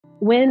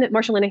When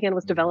Marshall Linehan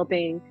was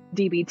developing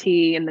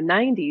DBT in the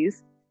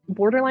 90s,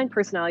 borderline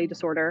personality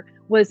disorder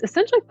was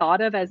essentially thought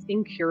of as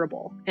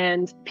incurable.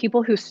 And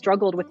people who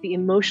struggled with the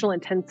emotional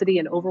intensity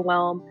and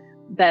overwhelm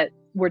that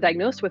were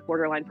diagnosed with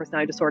borderline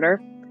personality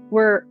disorder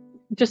were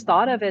just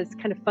thought of as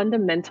kind of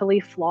fundamentally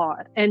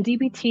flawed. And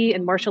DBT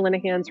and Marshall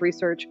Linehan's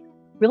research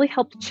really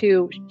helped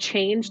to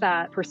change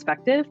that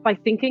perspective by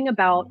thinking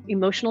about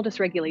emotional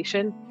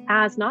dysregulation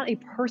as not a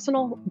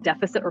personal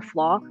deficit or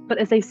flaw, but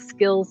as a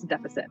skills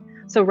deficit.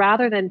 So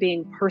rather than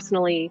being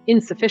personally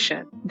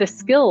insufficient, the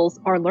skills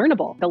are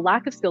learnable. The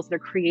lack of skills that are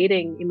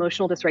creating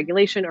emotional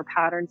dysregulation or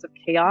patterns of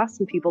chaos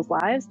in people's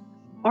lives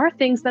are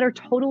things that are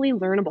totally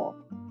learnable.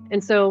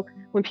 And so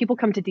when people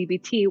come to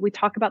DBT, we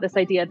talk about this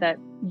idea that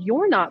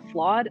you're not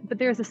flawed, but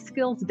there's a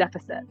skills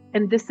deficit.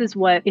 And this is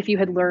what, if you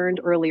had learned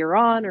earlier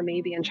on or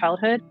maybe in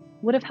childhood,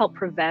 would have helped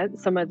prevent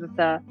some of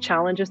the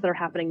challenges that are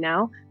happening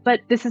now.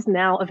 But this is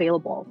now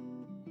available.